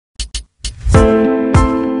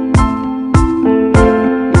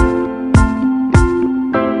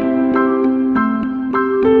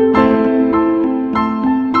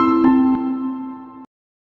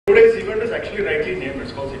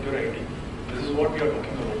what we are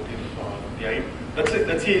talking about. That's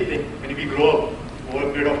the thing. When we grow up, over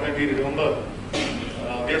a period of time, we remember,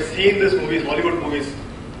 we have seen these movies, Hollywood movies.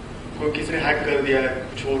 कोई किसी ने hack कर दिया है,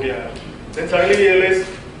 कुछ हो गया है. Then suddenly we realize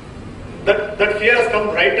that fear has come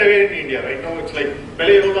right away in India. Right now, it's like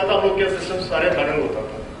पहले ये होता था हम लोग के systems सारे manual होता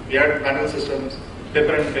था. We had manual systems,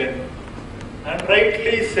 paper and pen. And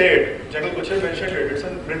rightly said, General Kuchar mentioned it. It's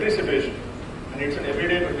a military situation, and it's an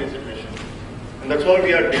everyday military situation, and that's what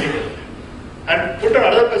we are dealing with. And put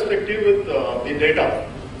another perspective with the data.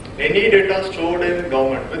 Any data stored in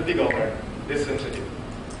government, with the government, is sensitive.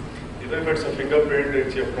 Even if it's a fingerprint,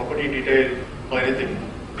 it's your property detail or anything.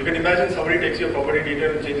 You can imagine somebody takes your property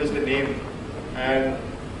detail and changes the name and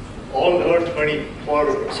all earned money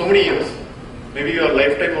for so many years. Maybe your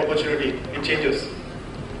lifetime opportunity, it changes.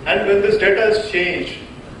 And when this data is changed,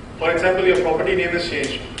 for example, your property name is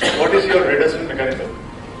changed, what is your redressal mechanism?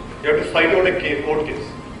 You have to file out a court case.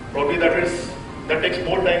 Probably that takes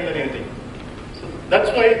more time than anything. So that's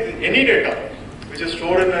why any data which is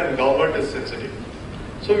stored in a government is sensitive.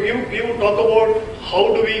 So we would talk about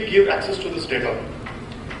how do we give access to this data.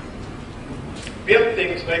 We have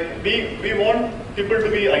things like we want people to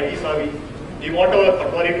be IT savvy. We want our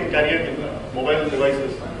patwari to carry mobile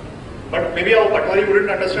devices. But maybe our patwari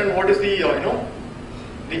wouldn't understand what is the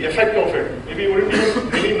the effect of it. Maybe he wouldn't even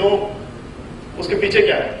really know uske piche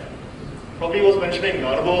kya hai. Probably was mentioning,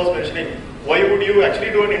 Anubhav was mentioning, why would you actually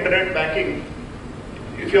do an internet banking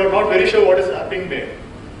if you are not very sure what is happening there?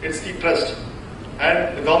 It's the trust.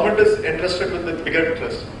 And the government is entrusted with the bigger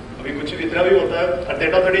trust. Abhi kuch bhi itna bhi hota hai, at the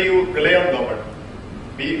end of the day you rely on government.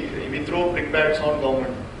 We throw brickbats on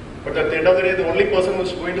government. But at the end of the day, the only person who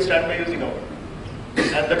is going to stand by is the government.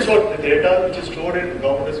 And that's what the data which is stored in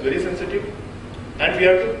government is very sensitive. And we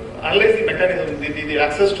have to analyze the mechanism, the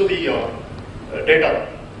access to the data.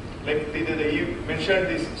 Like you mentioned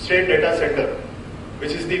the state data center,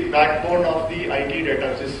 which is the backbone of the IT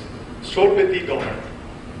data, which is stored with the government,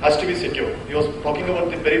 has to be secure. He was talking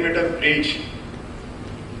about the perimeter breach.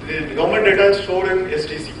 The government data is stored in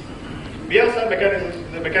STC. We have some mechanisms.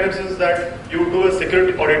 The mechanism is that you do a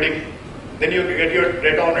security auditing, then you get your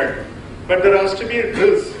data on it. But there has to be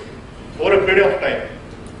drills over a period of time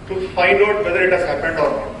to find out whether it has happened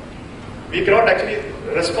or not. We cannot actually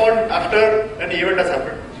respond after an event has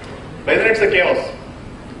happened. By then it's a chaos.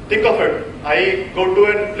 Think of it. I go to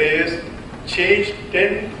a place, change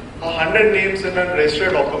 10, 100 names in a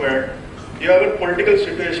registered document. You have a political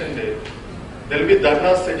situation there. There will be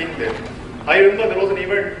dharnas sitting there. I remember there was an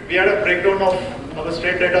event, we had a breakdown of our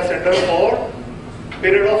state data center for a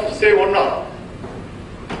period of say 1 hour.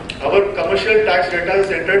 Our commercial tax data is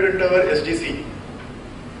entered into our SDC.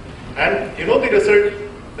 And you know the result?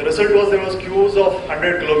 The result was there was queues of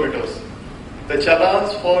 100 kilometers. The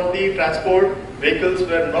challans for the transport vehicles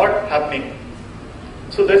were not happening.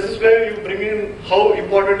 So this is where you bring in how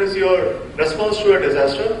important is your response to a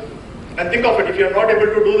disaster. And think of it, if you are not able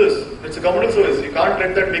to do this, it's a governmental service. You can't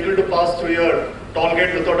let that vehicle to pass through your toll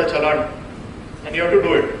gate without a challan. And you have to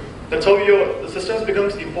do it. That's how the systems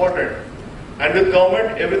becomes important. And with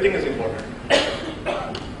government, everything is important.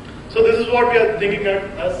 So this is what we are thinking at,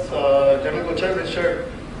 as General Kochar mentioned.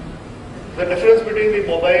 The difference between the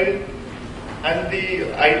mobile and the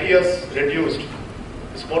IT has reduced.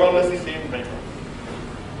 It's more or less the same right now.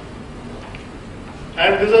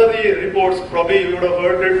 And these are the reports, probably you would have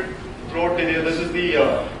heard it throughout the day. This is the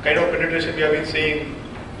kind of penetration we have been seeing.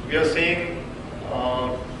 We are seeing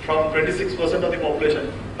from 26% of the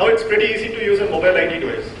population. Now it's pretty easy to use a mobile IT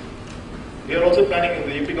device. We are also planning,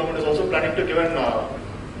 the UP government is also planning to give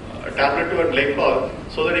a tablet to a lake park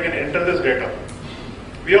so that you can enter this data.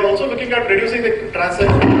 We are also looking at reducing the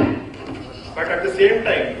transaction, but at the same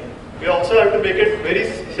time, we also have to make it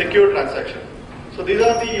very secure transaction. So these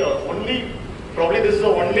are the probably this is the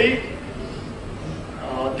only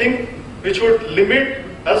thing which would limit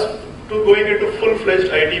us to going into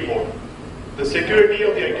full-fledged IT mode. The security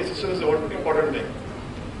of the IT system is the important thing.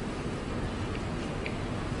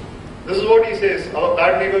 This is what he says, our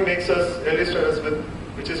bad neighbor makes us early starters with,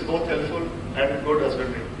 which is both helpful and good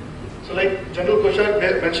husbandry. So like General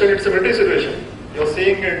Kochar mentioned, it's a military situation. You're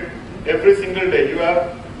seeing it every single day. You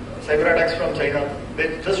have cyber attacks from China.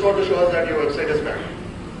 They just want to show us that your website is bad.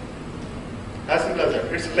 As simple as that.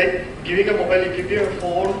 It's like giving a mobile, you give you a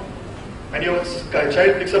phone and your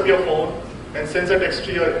child picks up your phone and sends a text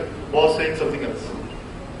to your boss saying something else.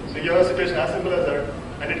 So you have a situation as simple as that.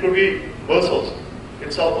 And it could be worse also.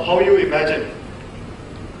 It's how you imagine.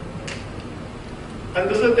 And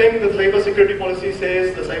this is the thing, the cyber security policy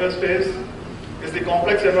says the cyberspace is the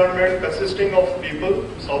complex environment consisting of people,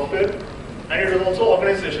 software, and it is also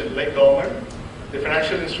organizations like government, the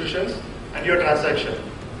financial institutions, and your transaction.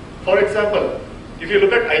 For example, if you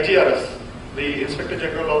look at IGRS, the Inspector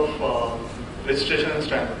General of Registration and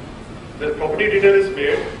Stamp, the property detail is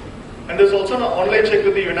made, and there's also an online check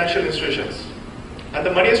with the financial institutions. And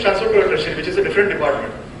the money is transferred to a treasury, which is a different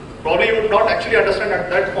department. Probably you would not actually understand at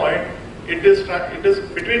that point, it is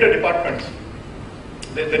between the departments.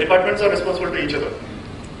 The departments are responsible to each other.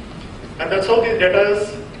 And that's how the data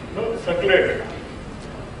is circulated.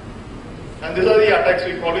 And these are the attacks.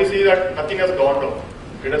 We probably see that nothing has gone down.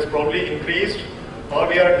 It has probably increased, or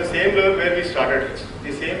we are at the same level where we started. It's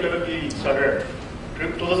the same level we started at.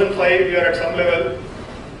 2005, we are at some level,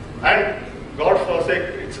 and God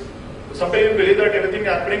forsake, sometimes we believe that everything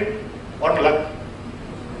happening on luck.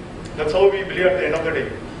 That's how we believe at the end of the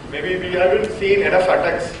day. Maybe we haven't seen enough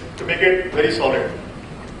attacks to make it very solid.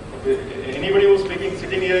 Anybody who's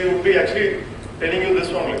sitting here, you would be actually telling you this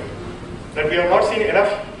only, that we have not seen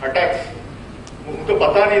enough attacks.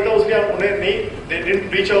 They didn't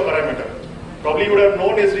breach our parameter. Probably you would have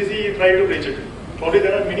known SDC tried to breach it. Probably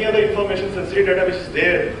there are many other information sensitive data which is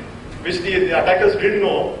there, which the attackers didn't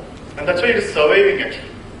know, and that's why it is surviving actually.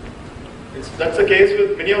 That's the case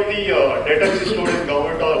with many of the data which is stored in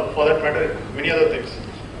government, or for that matter, many other things.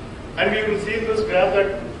 And we will see in this graph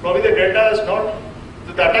that probably the data is not,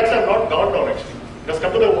 the attacks have not gone down actually. It has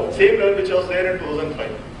come to the same level which was there in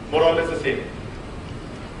 2005, more or less the same.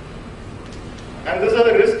 And these are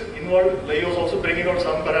the risks involved. He was also bringing out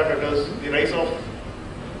some parameters, the rise of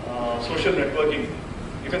social networking.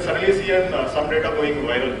 You can suddenly see some data going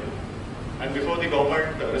viral. And before the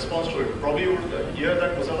government responds to it, probably you would hear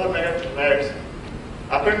that Muzaffar riots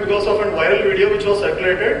happened because of a viral video which was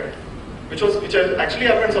circulated, which has actually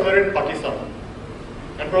happened somewhere in Pakistan.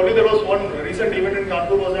 And probably there was one recent event in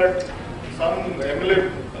Kanpur was that some MLA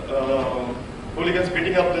hooligans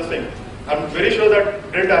beating up this thing. I'm very sure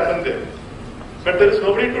that didn't happen there. But there is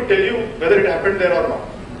nobody to tell you whether it happened there or not.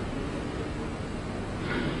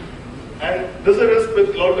 And this is a risk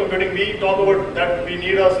with cloud computing. We talk about that we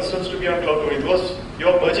need our systems to be on cloud computing because you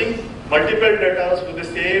are merging multiple data with the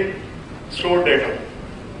same stored data.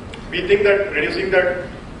 We think that reducing that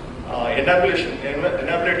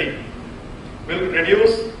enability will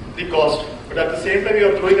reduce the cost, but at the same time you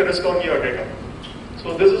are throwing a risk on your data.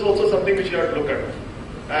 So this is also something which you have to look at.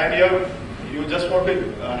 And you just want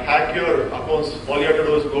to hack your accounts, all you have to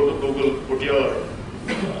do is go to Google, put your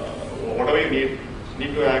whatever you need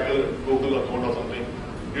to hack a Google account or something.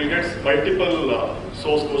 You'll get multiple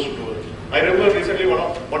source codes to do it. I remember recently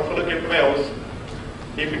one fellow came to my house,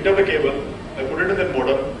 he picked up a cable, I put it in the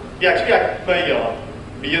modem. He actually hacked my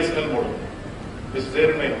BSNL modem, which is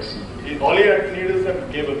there in my house. All he had to need is a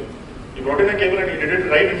cable. He brought in a cable and he did it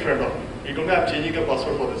right in front of him. He told me, I'm changing a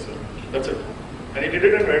password for this. That's it. And he did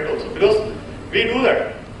it in red also. Because we do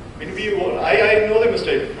that. I know the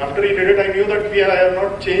mistake. After he did it, I knew that I have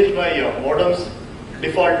not changed my modem's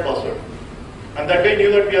default password. And that guy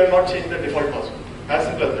knew that we have not changed the default password. As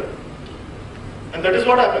simple as that. And that is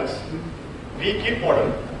what happens. We keep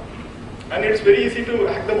modem. And it's very easy to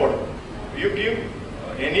hack the modem. You give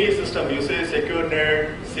any system, you say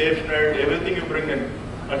SecureNet, SafeNet, everything you bring in.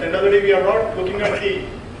 At the end of the day, we are not looking at the,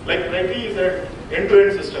 like he said,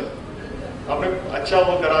 end-to-end system. आपने अच्छा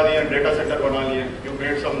वो करा दिया, data center बना लिया, you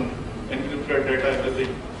made some encrypted data,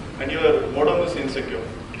 everything, and your modem is insecure.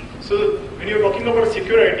 So when you're talking about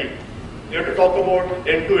SecureIT, you have to talk about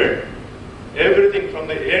end-to-end. Everything from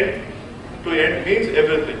the end to end means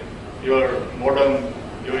everything. Your modem,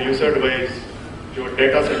 your user device, your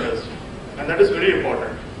data centers, and that is very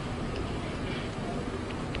important.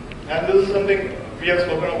 And this is something we have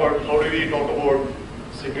spoken about. How do we talk about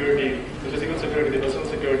security, the physical security, the personal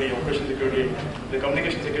security, operation security, the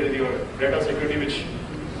communication security, your data security, which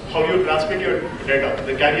how you transmit your data,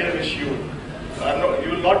 the carrier which you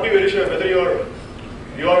will not be very sure whether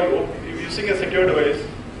you are using a secure device,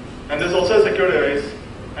 and there's also a secure device,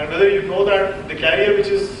 and whether you know that the carrier which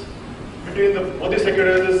is between both the secure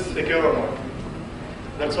devices is secure or not.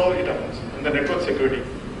 That's how it happens in the network security.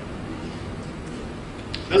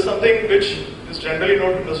 This is something which is generally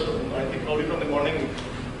not understood. I think probably from the morning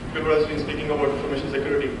people have been speaking about information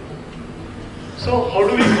security. So how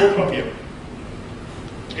do we go from here?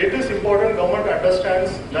 It is important government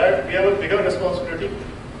understands that we have a bigger responsibility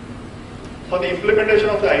for the implementation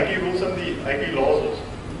of the IT rules and the IT laws also.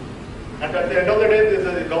 And at the end of the day,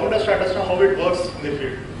 the government has to understand how it works in the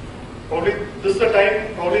field. Probably this is the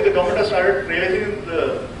time, probably the government has started realizing in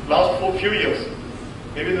the last few years.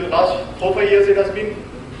 Maybe in the last 4-5 years it has been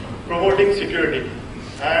promoting security.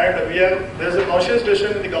 And there's a conscious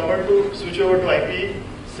decision in the government to switch over to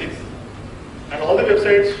IP6. And all the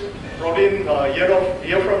websites, probably in a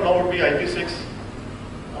year from now would be IP6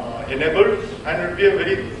 enabled, and it will be a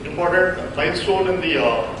very important milestone in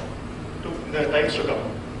the times to come.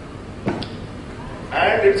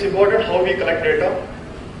 And it's important how we collect data,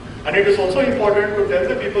 and it is also important to tell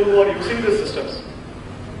the people who are using these systems,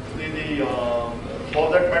 for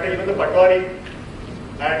that matter even the Patwari,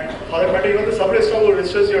 and for that matter even the sub-registrar who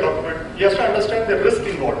registers your document, he has to understand the risk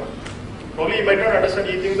involved. Probably he might not understand,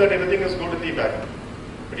 he thinks that everything is good in the back.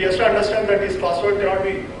 But he has to understand that his password cannot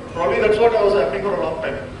be, probably that's what was happening for a long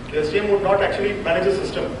time. The STM would not actually manage the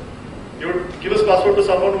system. He would give his password to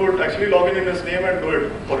someone who would actually log in his name and do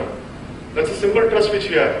it for him. That's a simple trust which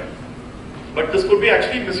we have. But this could be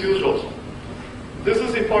actually misused also. This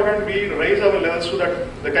is important, we raise our levels to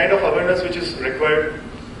that, the kind of awareness which is required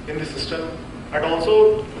in the system, and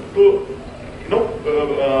also to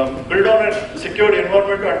build on a secured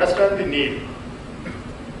environment to understand the need.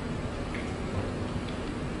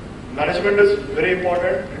 Management is very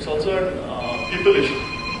important, it's also a people issue.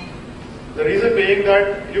 The reason being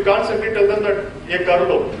that you can't simply tell them that, ye kar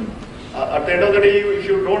lo. At the end of the day, if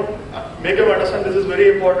you don't make him understand this is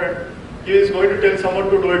very important, he is going to tell someone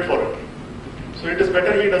to do it for him. So it is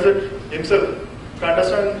better he does it himself to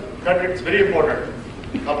understand that it's very important.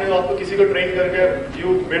 आपने आपको किसी को train करके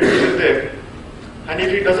you made it there, and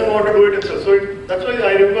if he doesn't want to do it himself, so that's why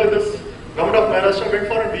I remember this government of Maharashtra went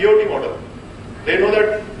for a BOT model. They know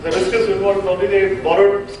that the risk is involved. Probably they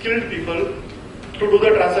borrowed skilled people to do the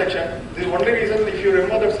transaction. The only reason, if you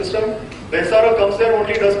remember that system, the SRO comes there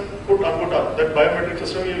only does put Anguta, that biometric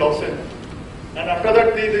system he logs in, and after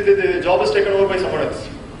that the job is taken over by someone else.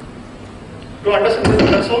 To understand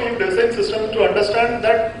this, that's how you design systems, to understand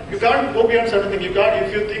that you can't go beyond certain things. You can't,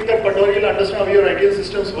 if you think that Patwari will understand how your IT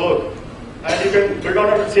systems work, and you can build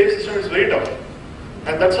on a safe system, it's very tough.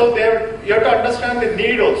 And that's how you have to understand the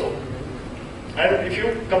need also. And if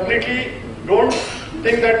you completely don't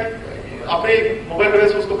think that apne mobile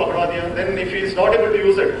device usko pakda diya, then if he is not able to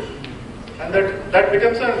use it, and that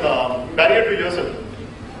becomes a barrier to yourself.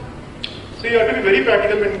 So you have to be very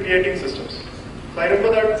practical when creating systems. So I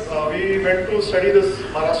remember that we went to study this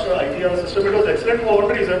Maharashtra ITR system. It was excellent for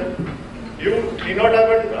one reason. You need not have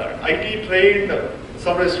an IT trained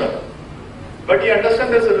sub-registrar, but he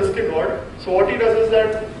understands there's a risk involved. So what he does is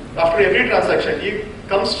that after every transaction, he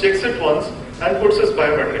comes, checks it once, and puts his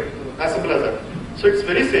biometric. As simple as that. So it's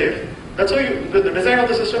very safe. That's why the design of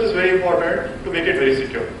the system is very important to make it very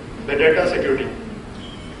secure. The data security.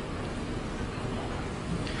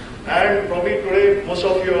 And probably today, most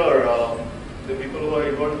of you are the people who are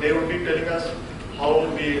involved, they would be telling us how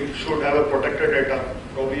we should have a protected data.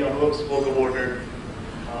 Probably Anurag spoke about it,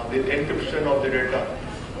 the encryption of the data.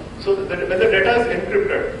 So when the data is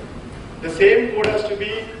encrypted, the same code has to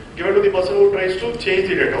be given to the person who tries to change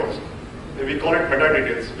the data also. We call it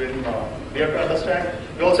metadata. When we have to understand,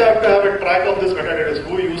 we also have to have a track of this metadata,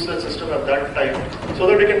 who used the system at that time, so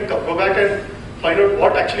that we can go back and find out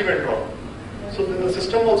what actually went wrong. So the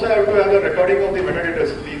system also have to have a recording of the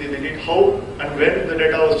metadata, how and when the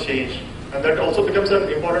data was changed, and that also becomes an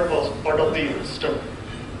important part of the system.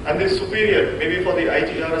 And the superior, maybe for the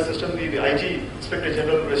IGRS system, the IG Inspector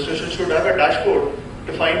General Registration should have a dashboard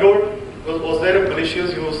to find out was there a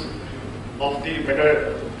malicious use of the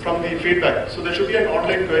metadata from the feedback. So there should be an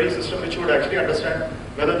online query system which would actually understand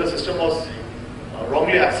whether the system was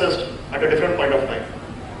wrongly accessed at a different point of time.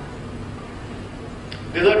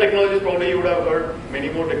 These are technologies, probably you would have heard many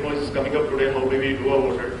more technologies coming up today. How do we do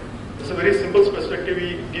about it? It's a very simple perspective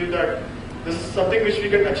we give, that this is something which we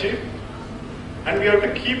can achieve, and we have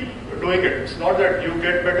to keep doing it. It's not that you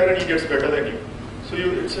get better and he gets better than you. So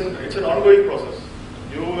it's an ongoing process.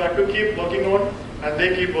 You have to keep working on, and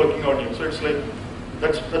they keep working on you. So it's like,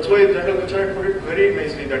 that's why General Kumar put it very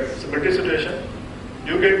nicely, that it's a multi situation.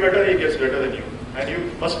 You get better, he gets better than you, and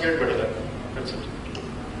you must get better than him. That's it.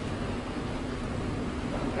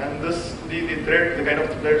 And this, the kind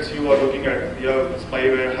of threats you are looking at, you have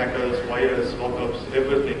spyware, hackers, virus, lockups,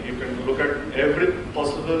 everything. You can look at every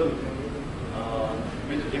possible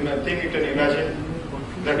thing you can imagine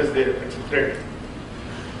that is there. It's a threat.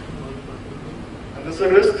 And this is a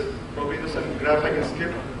risk. Probably this is a graph I can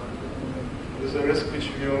skip. This is a risk which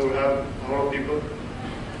you have a lot of people.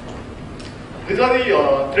 These are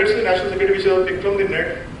the threats to national security which are picked from the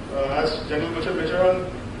net, as General Kumar mentioned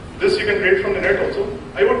on. This you can read from the net also.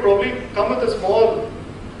 I would probably come with a small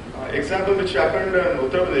example which happened in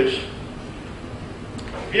Uttar Pradesh.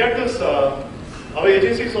 We had this, our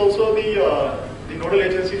agency is also the nodal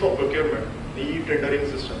agency for procurement, the e-tendering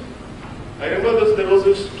system. I remember this, there was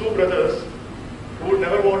these two brothers who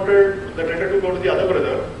never wanted the tender to go to the other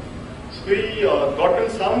brother. So we got in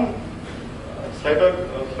some cyber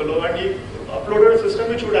fellow, and he uploaded a system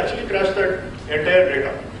which would actually crash that entire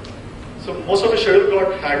data. So most of the schedule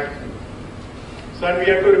got hacked. So and we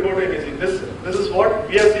had to report to NEC. This is what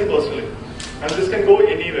we have seen personally, and this can go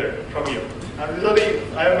anywhere from here. And these are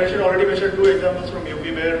I have already mentioned 2 examples from UP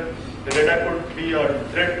where the data could be a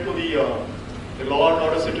threat to the law and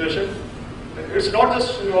order situation. It's not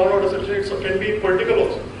just law and order situation; it can be political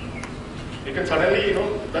also. You can suddenly,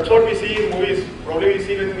 that's what we see in movies. Probably we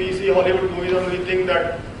see when we see Hollywood movies and we think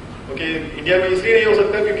that, okay, India में इसलिए नहीं हो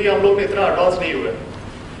सकता क्योंकि हम लोग इतना advanced नहीं हुए.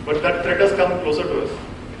 But that threat has come closer to us.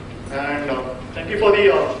 And thank you for the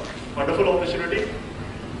wonderful opportunity.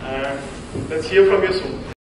 And let's hear from you soon.